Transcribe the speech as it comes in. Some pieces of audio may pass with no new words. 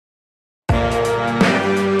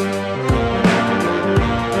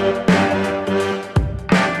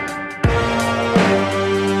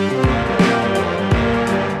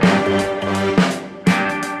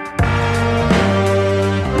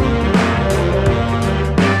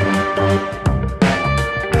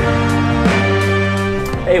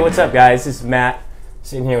what's up, guys? This is Matt,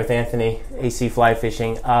 sitting here with Anthony, AC Fly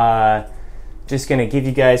Fishing. Just going to give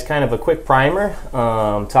you guys kind of a quick primer,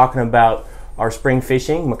 talking about our spring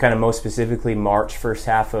fishing, kind of most specifically March, first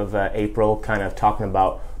half of April, kind of talking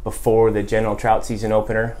about before the general trout season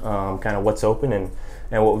opener, kind of what's open and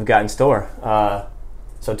what we've got in store.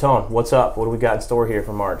 So, Tone, what's up? What do we got in store here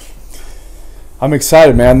for March? I'm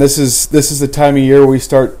excited, man. This is the time of year we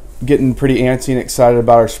start getting pretty antsy and excited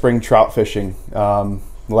about our spring trout fishing.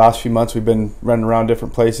 The last few months we've been running around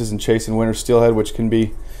different places and chasing winter steelhead, which can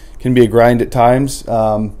be a grind at times.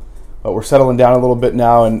 But we're settling down a little bit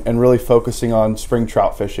now and really focusing on spring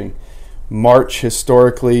trout fishing. March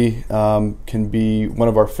historically can be one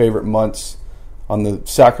of our favorite months on the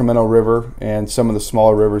Sacramento River and some of the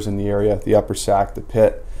smaller rivers in the area, the Upper Sac, the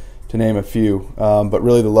Pit, to name a few. But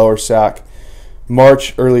really the Lower Sac,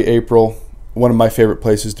 March, early April, one of my favorite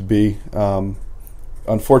places to be.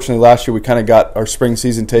 Unfortunately, last year we kind of got our spring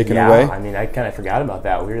season taken away. I mean, I kind of forgot about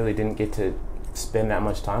that. We really didn't get to spend that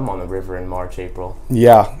much time on the river in March, April.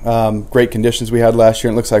 Yeah, great conditions we had last year,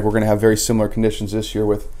 and it looks like we're going to have very similar conditions this year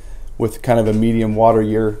with kind of a medium water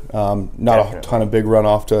year, not Definitely. A ton of big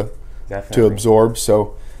runoff to absorb.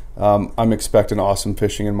 So I'm expecting awesome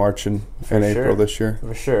fishing in March and April this year.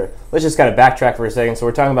 For sure. Let's just kind of backtrack for a second. So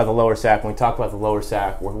we're talking about the Lower Sac. When we talk about the Lower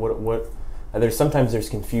Sac, sometimes there's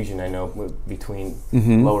confusion, I know, between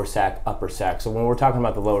Lower Sac, Upper Sac. So when we're talking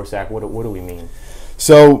about the Lower Sac, what do we mean?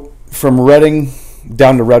 So from Redding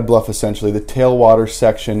down to Red Bluff, essentially, the tailwater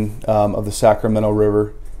section of the Sacramento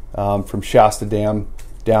River, from Shasta Dam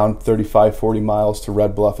down 35, 40 miles to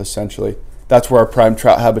Red Bluff, essentially. That's where our prime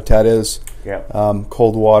trout habitat is. Yep.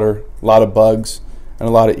 Cold water, a lot of bugs, and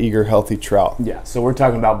a lot of eager, healthy trout. Yeah, so we're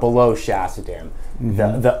talking about below Shasta Dam.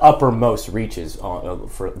 The uppermost reaches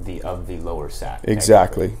of the Lower Sac.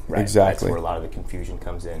 Exactly. Right. Exactly. That's where a lot of the confusion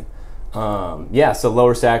comes in. So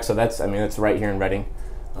Lower Sac. So that's right here in Redding.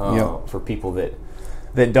 For people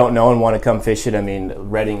that don't know and want to come fish it. I mean,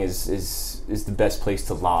 Redding is the best place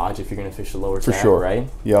to lodge if you're going to fish the Lower Sac. For sure. Right.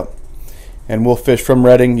 Yep. And we'll fish from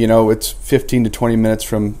Redding. You know, it's 15 to 20 minutes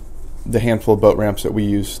from the handful of boat ramps that we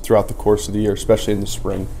use throughout the course of the year, especially in the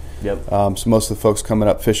spring. Yep. So most of the folks coming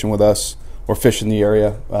up fishing with us or fishing the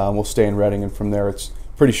area will stay in Redding, and from there it's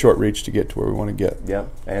pretty short reach to get to where we want to get. Yep.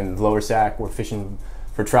 And Lower Sac, we're fishing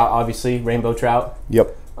for trout, obviously, rainbow trout.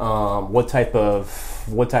 Yep. What type of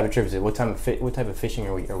trip is it? What type of fishing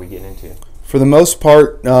are we getting into? For the most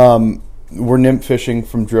part, we're nymph fishing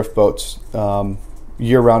from drift boats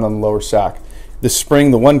year round on the Lower Sac. The spring,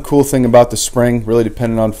 the one cool thing about the spring, really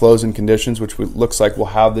depending on flows and conditions, which looks like we'll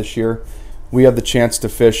have this year, we have the chance to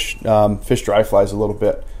fish dry flies a little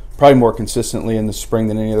bit, probably more consistently in the spring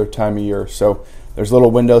than any other time of year. So there's little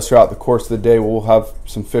windows throughout the course of the day where we'll have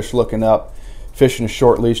some fish looking up, fishing a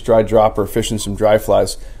short leash dry dropper, fishing some dry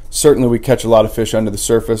flies. Certainly we catch a lot of fish under the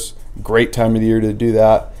surface. Great time of the year to do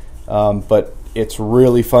that. But it's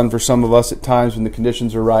really fun for some of us at times when the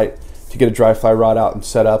conditions are right to get a dry fly rod out and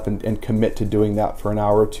set up and commit to doing that for an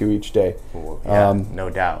hour or two each day. Yeah, no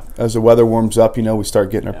doubt. As the weather warms up, we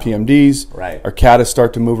start getting our PMDs. Right. Our caddis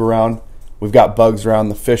start to move around. We've got bugs around.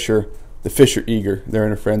 The fish are eager. They're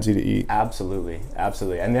in a frenzy to eat. Absolutely.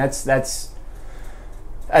 And that's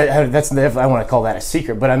I want to call that a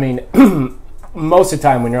secret, but I mean, most of the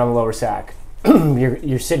time when you're on the Lower Sac,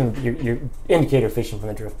 you're indicator fishing from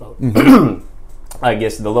the drift boat. I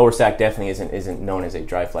guess the Lower Sac definitely isn't known as a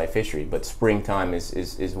dry fly fishery, but springtime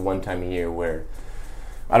is one time of year where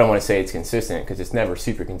I don't want to say it's consistent because it's never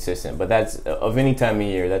super consistent, but that's of any time of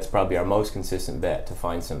year, that's probably our most consistent bet to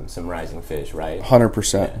find some rising fish, right?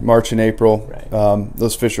 100%. Yeah. March and April, right.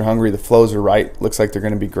 Those fish are hungry. The flows are right. Looks like they're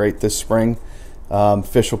going to be great this spring.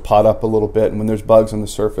 Fish will pot up a little bit, and when there's bugs on the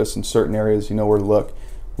surface in certain areas, you know where to look.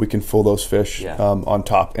 We can fool those fish on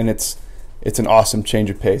top, and it's an awesome change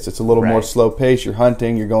of pace. It's a little more slow pace. You're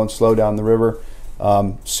hunting. You're going slow down the river.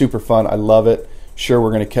 Super fun. I love it. Sure,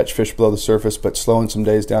 we're going to catch fish below the surface, but slowing some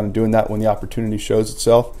days down and doing that when the opportunity shows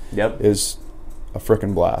itself is a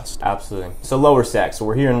frickin' blast. Absolutely. So Lower Sac. So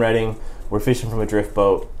we're here in Redding. We're fishing from a drift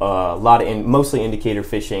boat. A lot of mostly indicator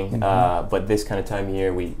fishing, but this kind of time of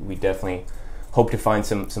year, we definitely hope to find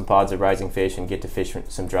some pods of rising fish and get to fish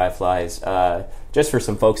some dry flies. Just for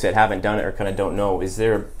some folks that haven't done it or kind of don't know, is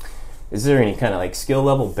there any kind of like skill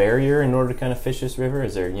level barrier in order to kind of fish this river?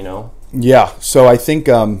 Is there, Yeah. So I think,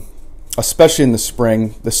 especially in the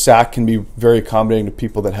spring, the Sac can be very accommodating to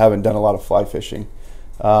people that haven't done a lot of fly fishing,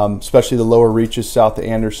 especially the lower reaches south of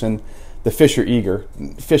Anderson. The fish are eager.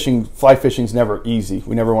 Fly fishing is never easy.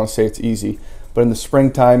 We never want to say it's easy, but in the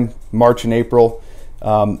springtime, March and April,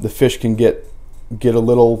 the fish can get a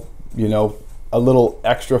little, a little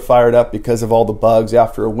extra fired up because of all the bugs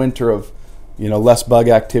after a winter of, less bug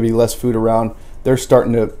activity, less food around. They're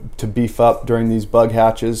starting to beef up during these bug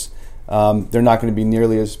hatches. They're not going to be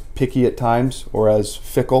nearly as picky at times or as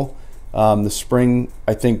fickle. The spring,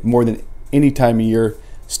 I think, more than any time of year,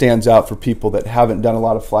 stands out for people that haven't done a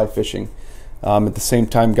lot of fly fishing. At the same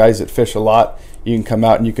time, guys that fish a lot, you can come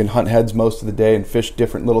out and you can hunt heads most of the day and fish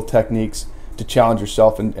different little techniques to challenge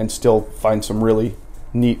yourself and still find some really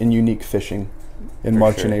neat and unique fishing in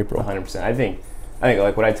March and April. 100%. I think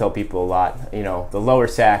like what I tell people a lot, the lower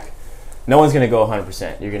Sac, no one's going to go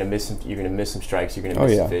 100%. You're going to miss some strikes. You're going to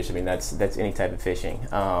miss some fish. I mean, that's any type of fishing.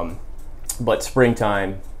 But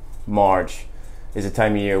springtime, March, is a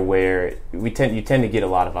time of year where you tend to get a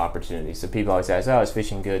lot of opportunities. So people always ask, "Oh, is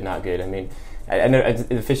fishing good? Not good?" I mean,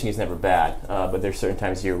 the fishing is never bad, but there's certain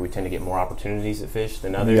times of year where we tend to get more opportunities to fish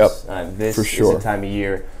than others. This for sure. is a time of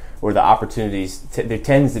year where the opportunities there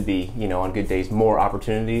tends to be, on good days, more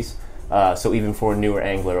opportunities. So even for a newer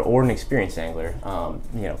angler or an experienced angler,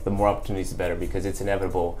 the more opportunities, the better, because it's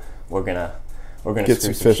inevitable we're gonna get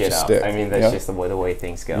screw some some fish shit to out. stick. I mean, that's just the way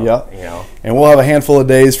things go. And we'll have a handful of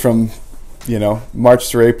days from March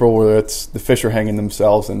through April where the fish are hanging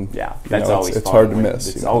themselves, and that's always it's fun. hard to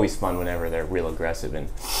miss. It's always fun whenever they're real aggressive and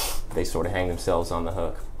they sort of hang themselves on the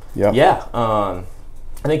hook.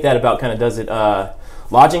 I think that about kind of does it.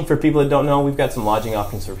 Lodging, for people that don't know, we've got some lodging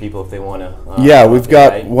options for people if they want to. We've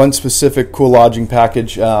got one specific cool lodging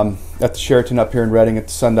package at the Sheraton up here in Redding at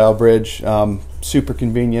the Sundial Bridge. Super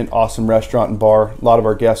convenient, awesome restaurant and bar. A lot of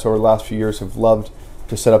our guests over the last few years have loved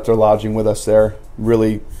to set up their lodging with us there,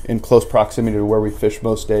 really in close proximity to where we fish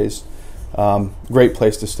most days. Great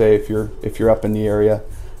place to stay if you're up in the area.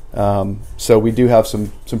 So we do have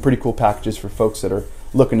some pretty cool packages for folks that are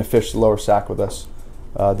looking to fish the lower Sac with us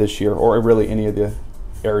this year, or really any of the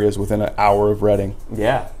areas within an hour of Redding.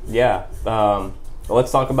 Well,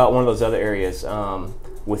 let's talk about one of those other areas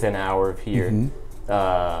within an hour of here.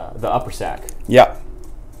 The Upper Sac.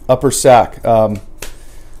 Upper Sac.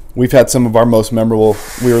 We've had some of our most memorable.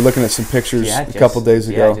 We were looking at some pictures a couple days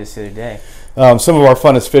ago. Just the other day. Some of our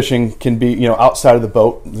funnest fishing can be, outside of the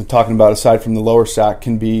boat. Talking about aside from the lower Sac,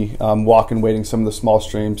 can be walking, wading some of the small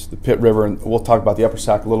streams, the Pitt River, and we'll talk about the Upper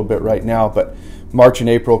Sac a little bit right now. But March and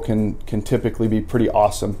April can typically be pretty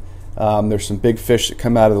awesome. There's some big fish that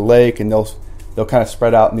come out of the lake, and they'll kind of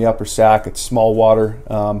spread out in the Upper Sac. It's small water,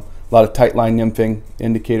 a lot of tight line nymphing,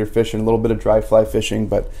 indicator fishing, a little bit of dry fly fishing,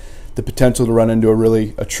 but the potential to run into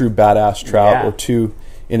a true badass trout or two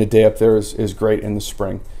in a day up there is great in the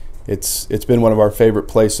spring. It's been one of our favorite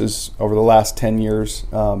places over the last 10 years,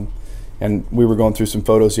 and we were going through some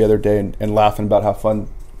photos the other day and laughing about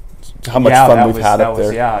how much fun we've had up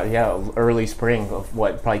there. Early spring of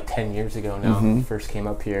probably 10 years ago now when we first came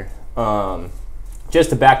up here.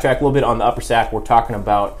 Just to backtrack a little bit on the Upper Sac, we're talking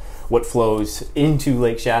about what flows into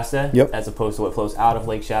Lake Shasta as opposed to what flows out of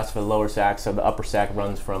Lake Shasta for the lower Sac. So the Upper Sac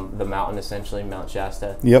runs from the mountain, essentially, Mount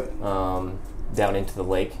Shasta, down into the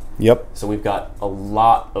lake. So we've got a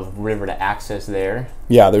lot of river to access there.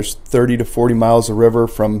 There's 30 to 40 miles of river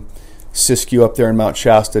from Siskiyou up there in Mount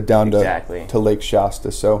Shasta down to Lake Shasta.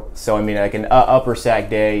 So I mean, like an Upper Sac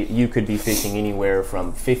day, you could be fishing anywhere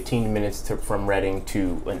from 15 minutes from Redding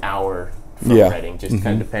to an hour from Redding, just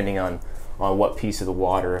kind of depending on what piece of the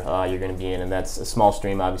water you're going to be in. And that's a small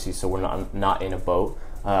stream, obviously, so we're not in a boat.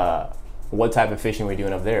 What type of fishing are we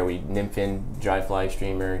doing up there? Are we nymphing, dry fly,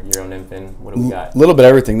 streamer, Euro nymphing? What do we got? A little bit of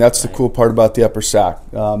everything. That's the cool part about the Upper Sac.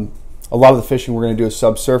 A lot of the fishing we're going to do is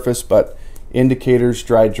subsurface, but indicators,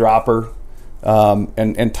 dry dropper,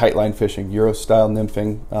 and tight line fishing, Euro style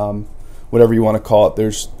nymphing, whatever you want to call it.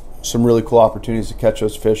 There's some really cool opportunities to catch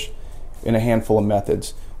those fish in a handful of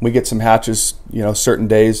methods. We get some hatches, certain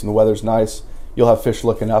days and the weather's nice, you'll have fish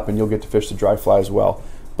looking up and you'll get to fish the dry fly as well.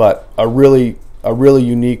 But a really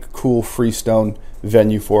unique, cool freestone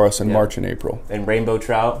venue for us in March and April. And rainbow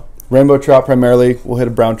trout? Rainbow trout primarily. We'll hit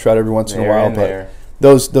a brown trout every once in a while, but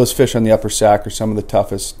those fish on the Upper Sac are some of the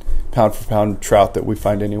toughest pound for pound trout that we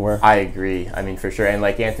find anywhere. I agree. I mean, for sure. And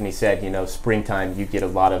like Anthony said, springtime, you get a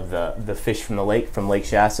lot of the fish from Lake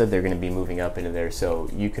Shasta. They're going to be moving up into there, so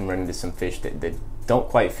you can run into some fish that don't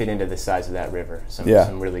quite fit into the size of that river.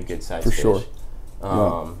 Some really good sized fish. For sure.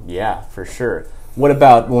 For sure. What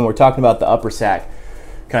about when we're talking about the Upper Sac?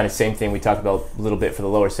 Kind of same thing we talked about a little bit for the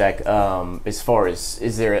lower Sac. As far as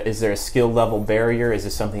is there a skill level barrier? Is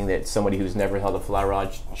this something that somebody who's never held a fly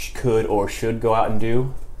rod could or should go out and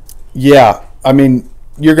do? Yeah, I mean,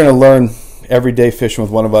 you're going to learn every day fishing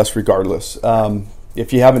with one of us regardless.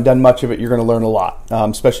 If you haven't done much of it, you're going to learn a lot.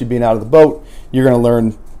 Especially being out of the boat, you're going to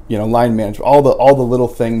learn line management, all the little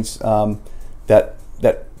things that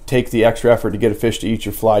take the extra effort to get a fish to eat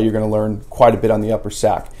your fly, you're going to learn quite a bit on the upper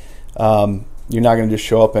sack. You're not going to just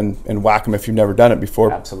show up and whack them if you've never done it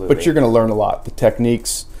before. Absolutely. But you're going to learn a lot, the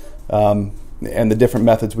techniques and the different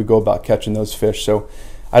methods we go about catching those fish. So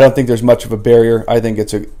I don't think there's much of a barrier. I think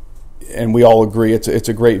and we all agree, it's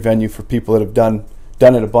a great venue for people that have done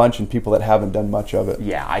it a bunch and people that haven't done much of it.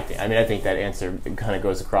 Yeah, I think that answer kind of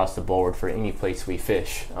goes across the board for any place we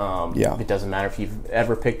fish. It doesn't matter if you've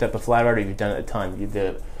ever picked up a flat rod or you've done it a ton.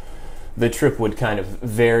 The trip would kind of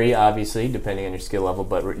vary, obviously, depending on your skill level,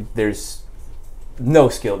 but there's no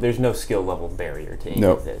skill level barrier to any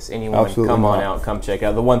of this. Anyone come on out, come check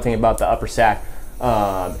out. The one thing about the upper sack,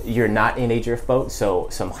 you're not in a drift boat, so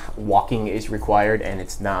some walking is required, and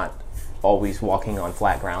it's not always walking on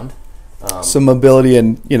flat ground. Some mobility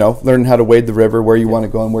and, learning how to wade the river, where you want to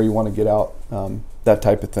go and where you want to get out, that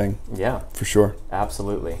type of thing. Yeah, for sure.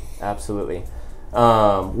 Absolutely.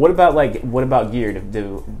 What about gear?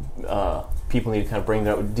 Do people need to kind of bring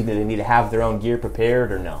do they need to have their own gear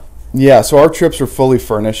prepared or no? Yeah, so our trips are fully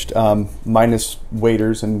furnished, minus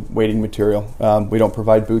waders and wading material. We don't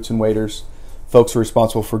provide boots and waders. Folks are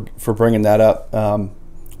responsible for bringing that up.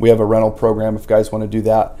 We have a rental program if guys want to do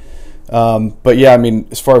that. But yeah,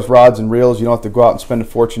 as far as rods and reels, you don't have to go out and spend a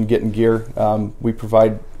fortune getting gear. We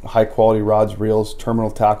provide high quality rods, reels,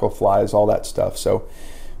 terminal tackle, flies, all that stuff. So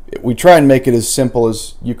we try and make it as simple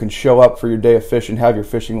as you can show up for your day of fishing, have your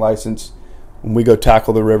fishing license. When we go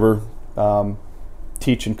tackle the river,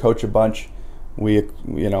 teach and coach a bunch,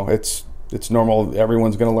 it's normal.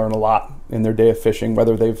 Everyone's going to learn a lot in their day of fishing,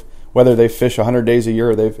 whether they fish 100 days a year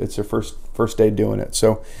or it's their first day doing it.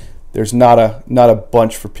 So there's not a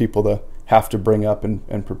bunch for people to have to bring up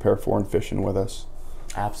and prepare for and fishing with us.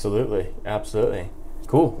 Absolutely.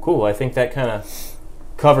 Cool. I think that kind of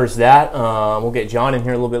covers that. We'll get John in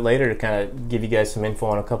here a little bit later to kind of give you guys some info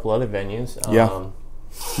on a couple other venues.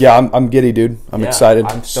 Yeah, I'm giddy, dude. I'm excited.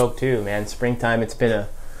 I'm stoked too, man. Springtime, it's been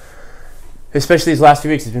especially these last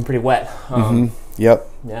few weeks, it's been pretty wet. Yep.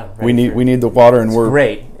 Yeah. We need the water, and it's we're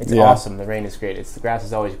great. It's awesome. The rain is great. The grass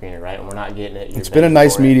is always greener, right? And we're not getting it. It's been a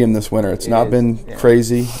nice medium this winter. It's not been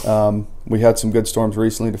crazy. We had some good storms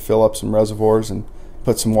recently to fill up some reservoirs and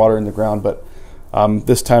put some water in the ground. But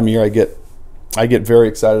this time of year, I get very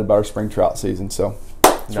excited about our spring trout season. So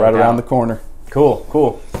it's right around the corner.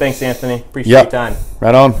 Cool. Thanks, Anthony. Appreciate your time.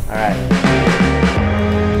 Right on. All right.